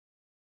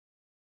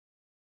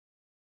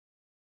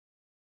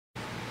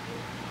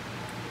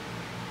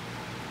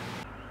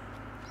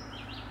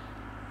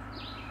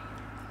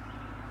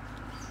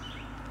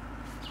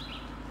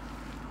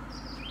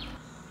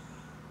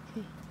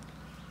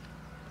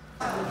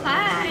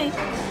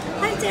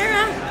Hi,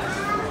 Sarah.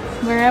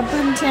 We're up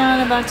in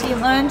town about to eat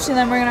lunch, and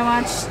then we're gonna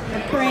watch the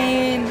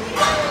parade.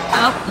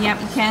 Oh, yep,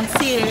 you can't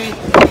see it.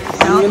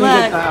 Don't look.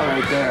 Get that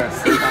right there.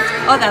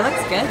 Oh, that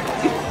looks good.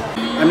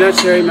 I'm not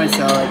sharing my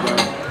salad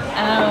though.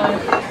 Oh,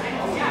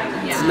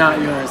 yeah. It's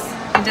not yours.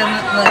 It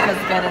doesn't look as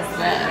good as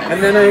this. And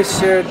then I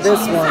shared this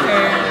Cheese one.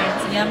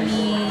 curds,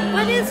 yummy.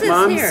 What is this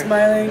Mom's here?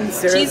 smiling,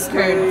 Sarah's Cheese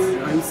curds.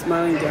 smiling, I'm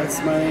smiling, Dad's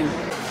smiling.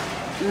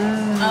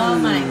 Oh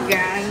my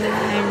God,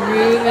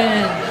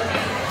 Ruben.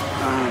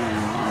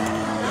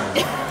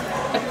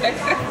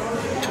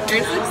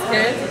 Yours looks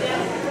good.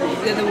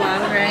 With the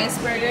wild rice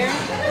burger.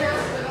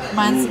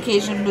 Mine's the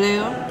Cajun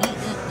blue.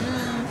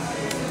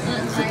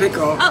 It's a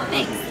pickle. Oh,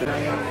 thanks.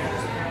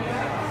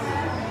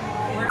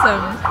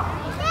 Some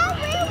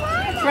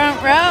front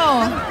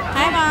row.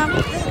 Hi, Mom.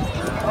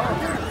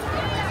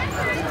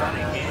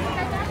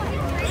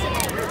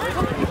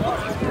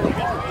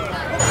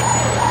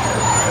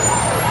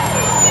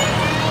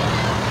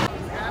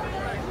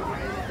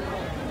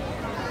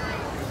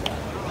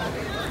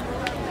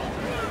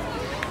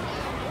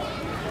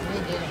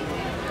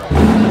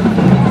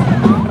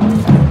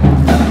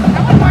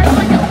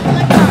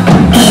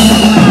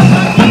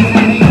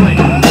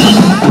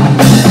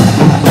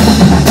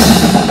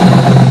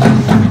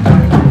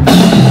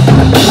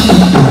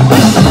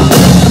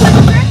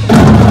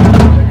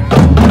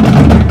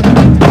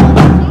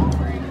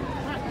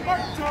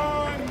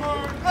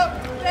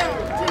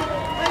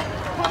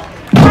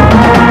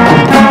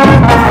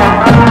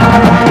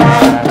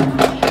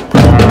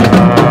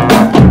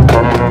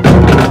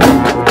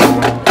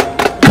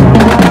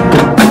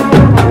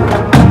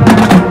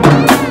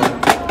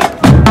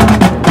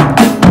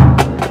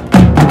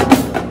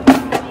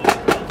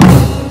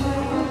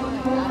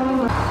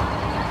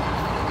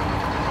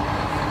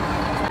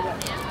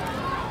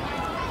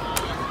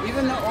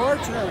 Even the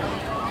orchard.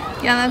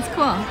 Yeah, that's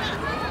cool.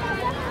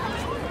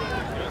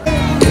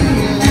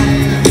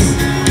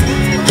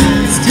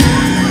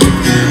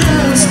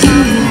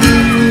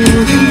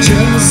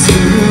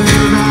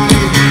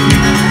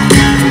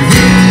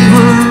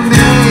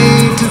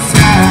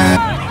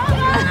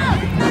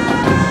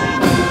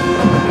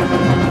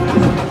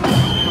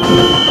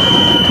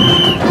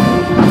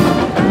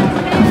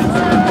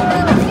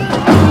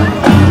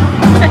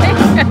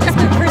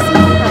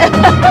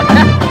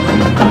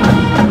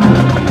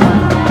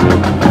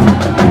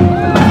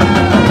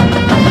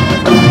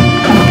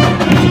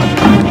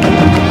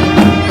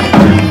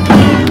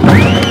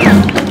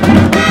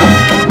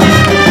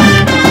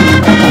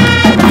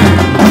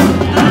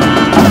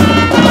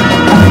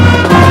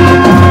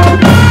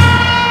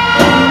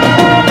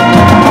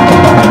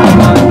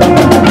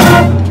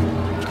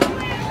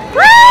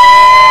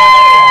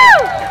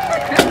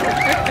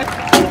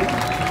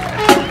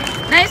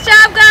 Nice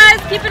job, guys.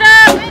 Keep it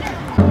up.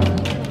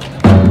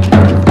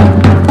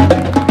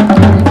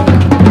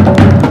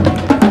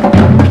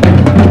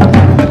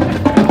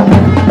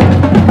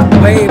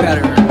 Way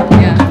better.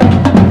 Yeah.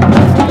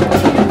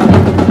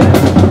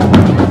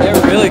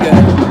 They're really good.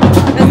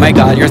 Oh my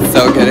God, you're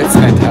so good. It's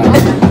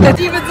fantastic.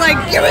 Steven's like,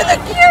 give me the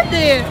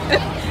candy.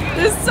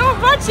 There's so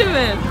much of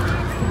it.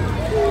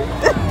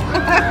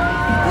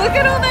 Look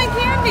at all that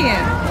candy.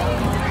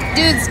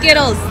 Dude,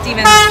 Skittles,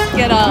 Steven.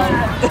 Skittles.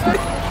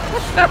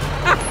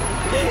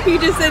 He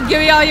just said, give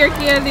me all your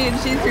candy, and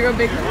she threw a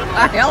big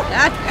pile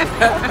at him.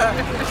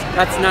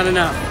 That's not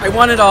enough. I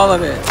wanted all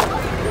of it.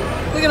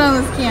 Look at all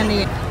this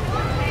candy.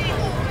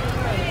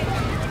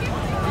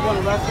 You want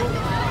to wrestle?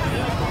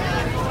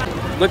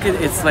 Look at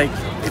it's like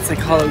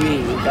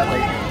Halloween. We've got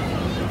like.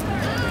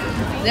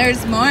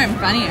 There's more in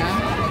front of you.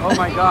 Oh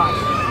my gosh!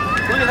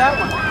 Look at that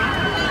one.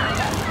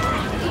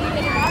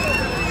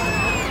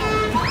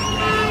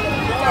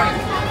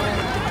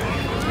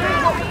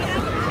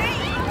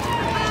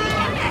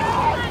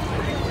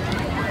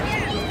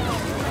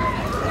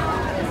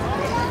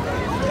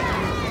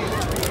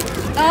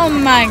 Oh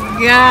my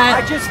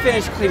God! I just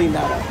finished cleaning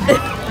that up.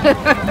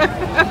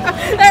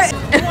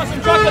 I want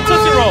some chocolate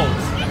Tootsie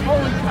Rolls.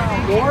 Holy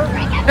cow! More?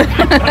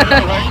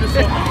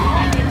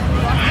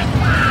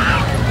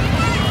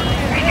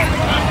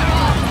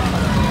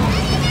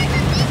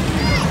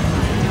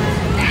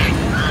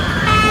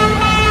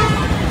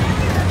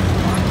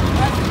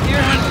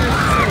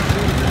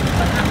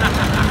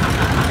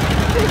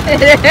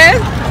 It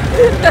is?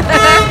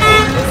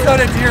 So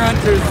do deer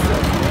hunters.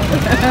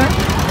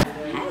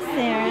 Hi,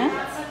 Sarah.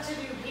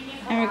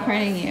 I'm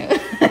recording you.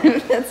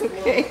 That's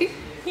okay.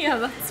 Yeah,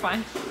 that's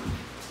fine.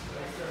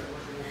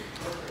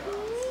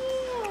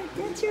 Oh,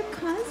 that's your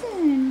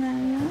cousin,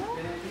 Lyla.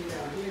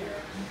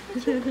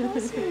 That's your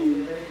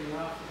cousin.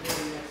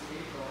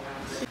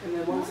 And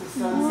then once the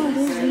sun Oh,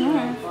 sets, there's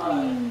more.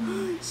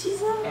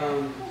 She's up.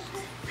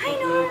 Hi,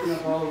 Nora. open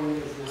up all the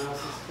windows in the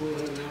house. It's cool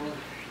right now.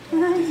 Hi,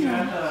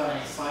 Nora.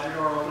 the slider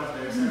door open up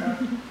there, Sarah?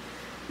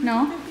 No?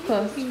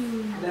 Close.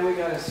 Then we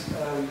got a.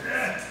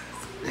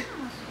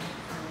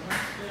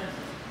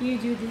 You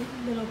do the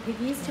little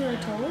piggies to her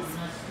toes?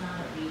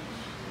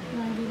 You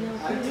want to do little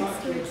piggies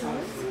to her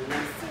toes?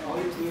 All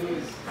you do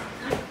is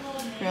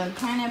grilled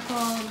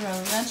pineapple,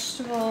 grilled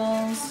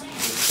vegetables,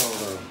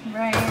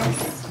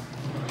 rice,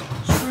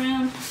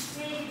 shrimp,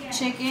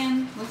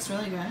 chicken. Looks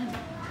really good.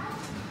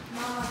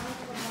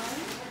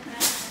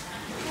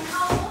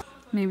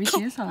 Maybe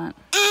she is hot.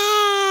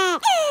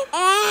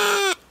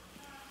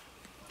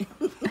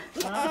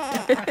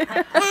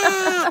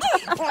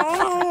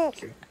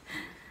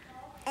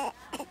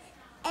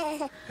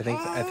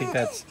 I think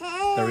that's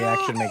the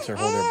reaction makes her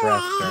hold her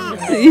breath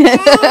during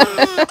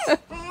that.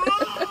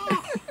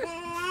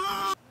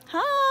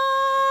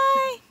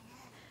 Hi.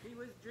 He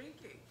was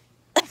drinking.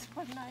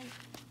 One night,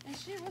 and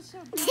she was so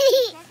good.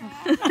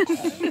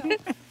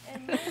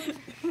 And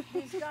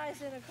these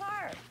guys in a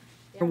car.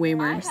 Way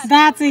worse.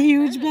 That's a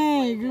huge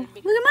bag. Look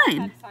at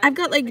mine. I've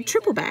got like a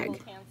triple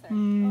bag.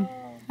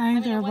 I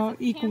think they're about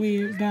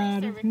equally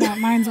bad. Not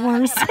mine's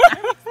worse.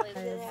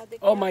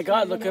 Oh my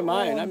God, look at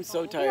mine. I'm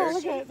so tired.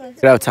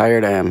 Look how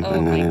tired I am. Oh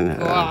my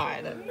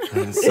God.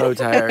 I'm so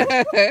tired.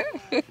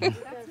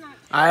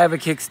 I have a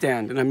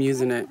kickstand and I'm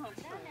using it.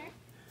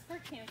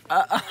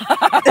 I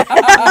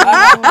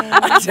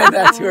said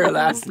that to her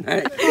last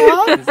night.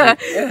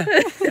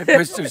 I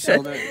pushed her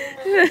shoulder.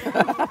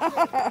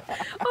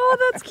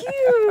 Oh, that's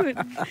cute.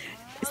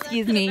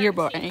 Excuse me, you're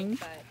boring.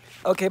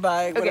 Okay,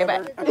 bye. Okay,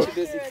 Whatever. bye. I'm too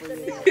busy for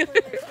you.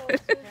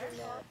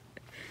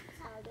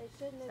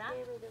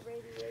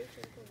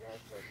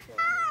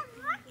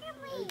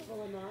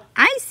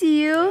 I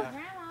see you.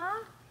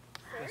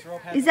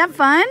 Is that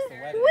fun?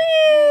 Whee!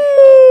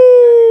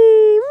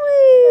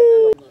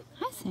 Whee!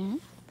 Hi, Sarah.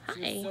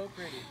 Hi. So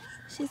pretty.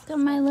 She's got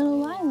my little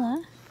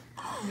Lyla.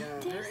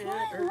 Yeah,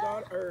 her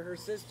daughter, her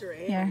sister,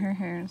 and Yeah, her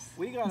hair's.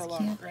 we got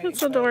along great.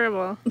 It's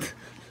adorable.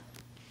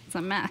 It's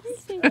a mess.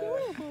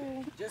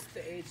 Just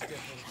the age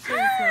difference.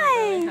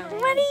 Hi.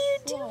 What are you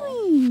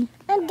doing?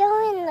 I'm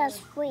doing the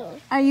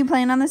swing. Are you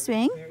playing on the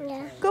swing?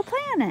 Yeah. Go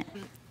play on it.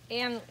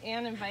 Anne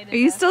invited Are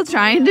you us still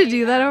trying to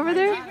do that over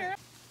there?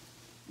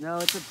 No,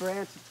 it's a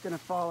branch that's going to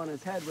fall on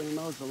his head when he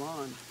mows the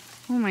lawn.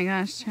 Oh my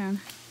gosh, Chad.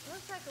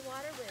 Looks like a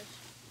water wish.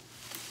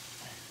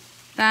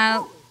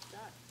 That.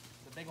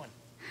 It's a big one.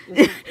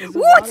 Is Ooh,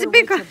 water it's a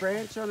big witch one. a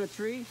branch on a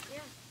tree? Yeah.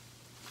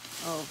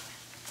 Oh.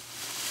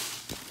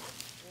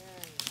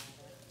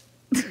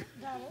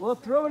 Well,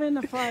 throw it in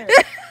the fire.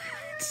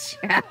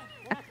 Chad.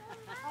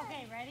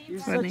 Okay, ready? You're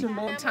Funny. such a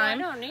man. time.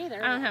 I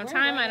don't have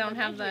time. I don't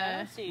have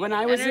the. When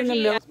I was in the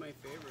energy.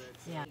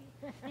 mill.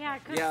 Yeah,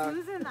 because Yeah.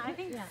 Susan, I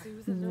think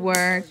Susan.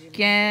 Work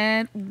it.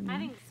 I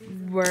think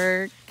Susan.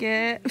 Work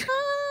it.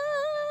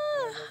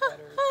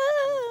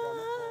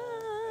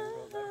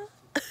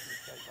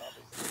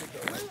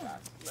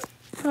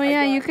 Oh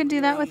yeah, you could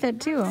do that with it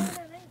too.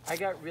 I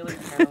got really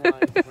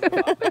paralyzed when I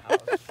bought the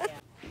house.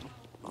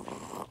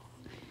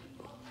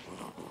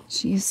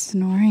 She's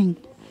snoring.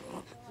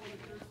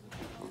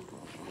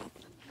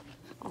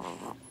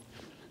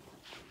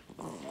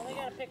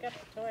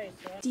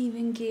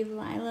 Steven gave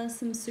Lyla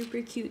some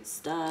super cute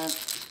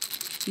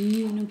stuff.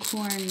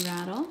 Unicorn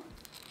rattle.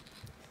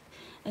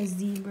 A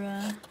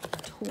zebra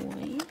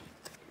toy.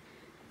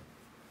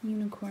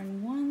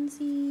 Unicorn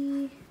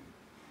onesie.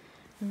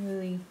 A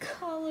really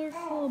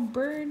colorful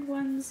bird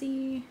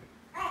onesie.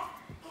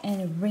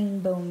 And a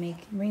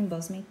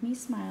rainbows make me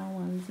smile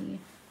onesie.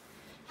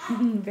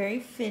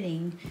 Very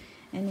fitting,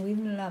 and we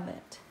love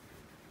it.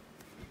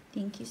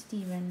 Thank you,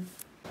 Steven.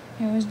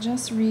 I was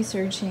just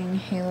researching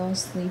Halo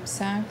sleep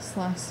sacks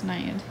last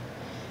night.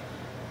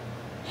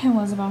 I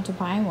was about to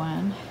buy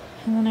one,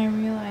 and then I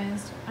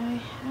realized I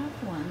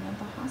have one that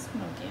the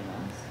hospital gave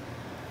us.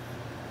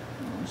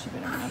 Oh, she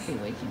better not be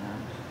waking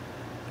up.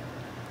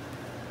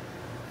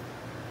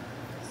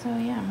 So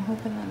yeah, I'm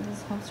hoping that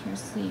this helps her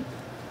sleep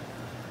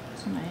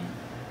tonight.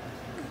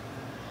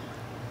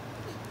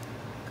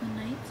 Good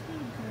night,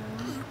 sweet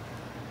girl.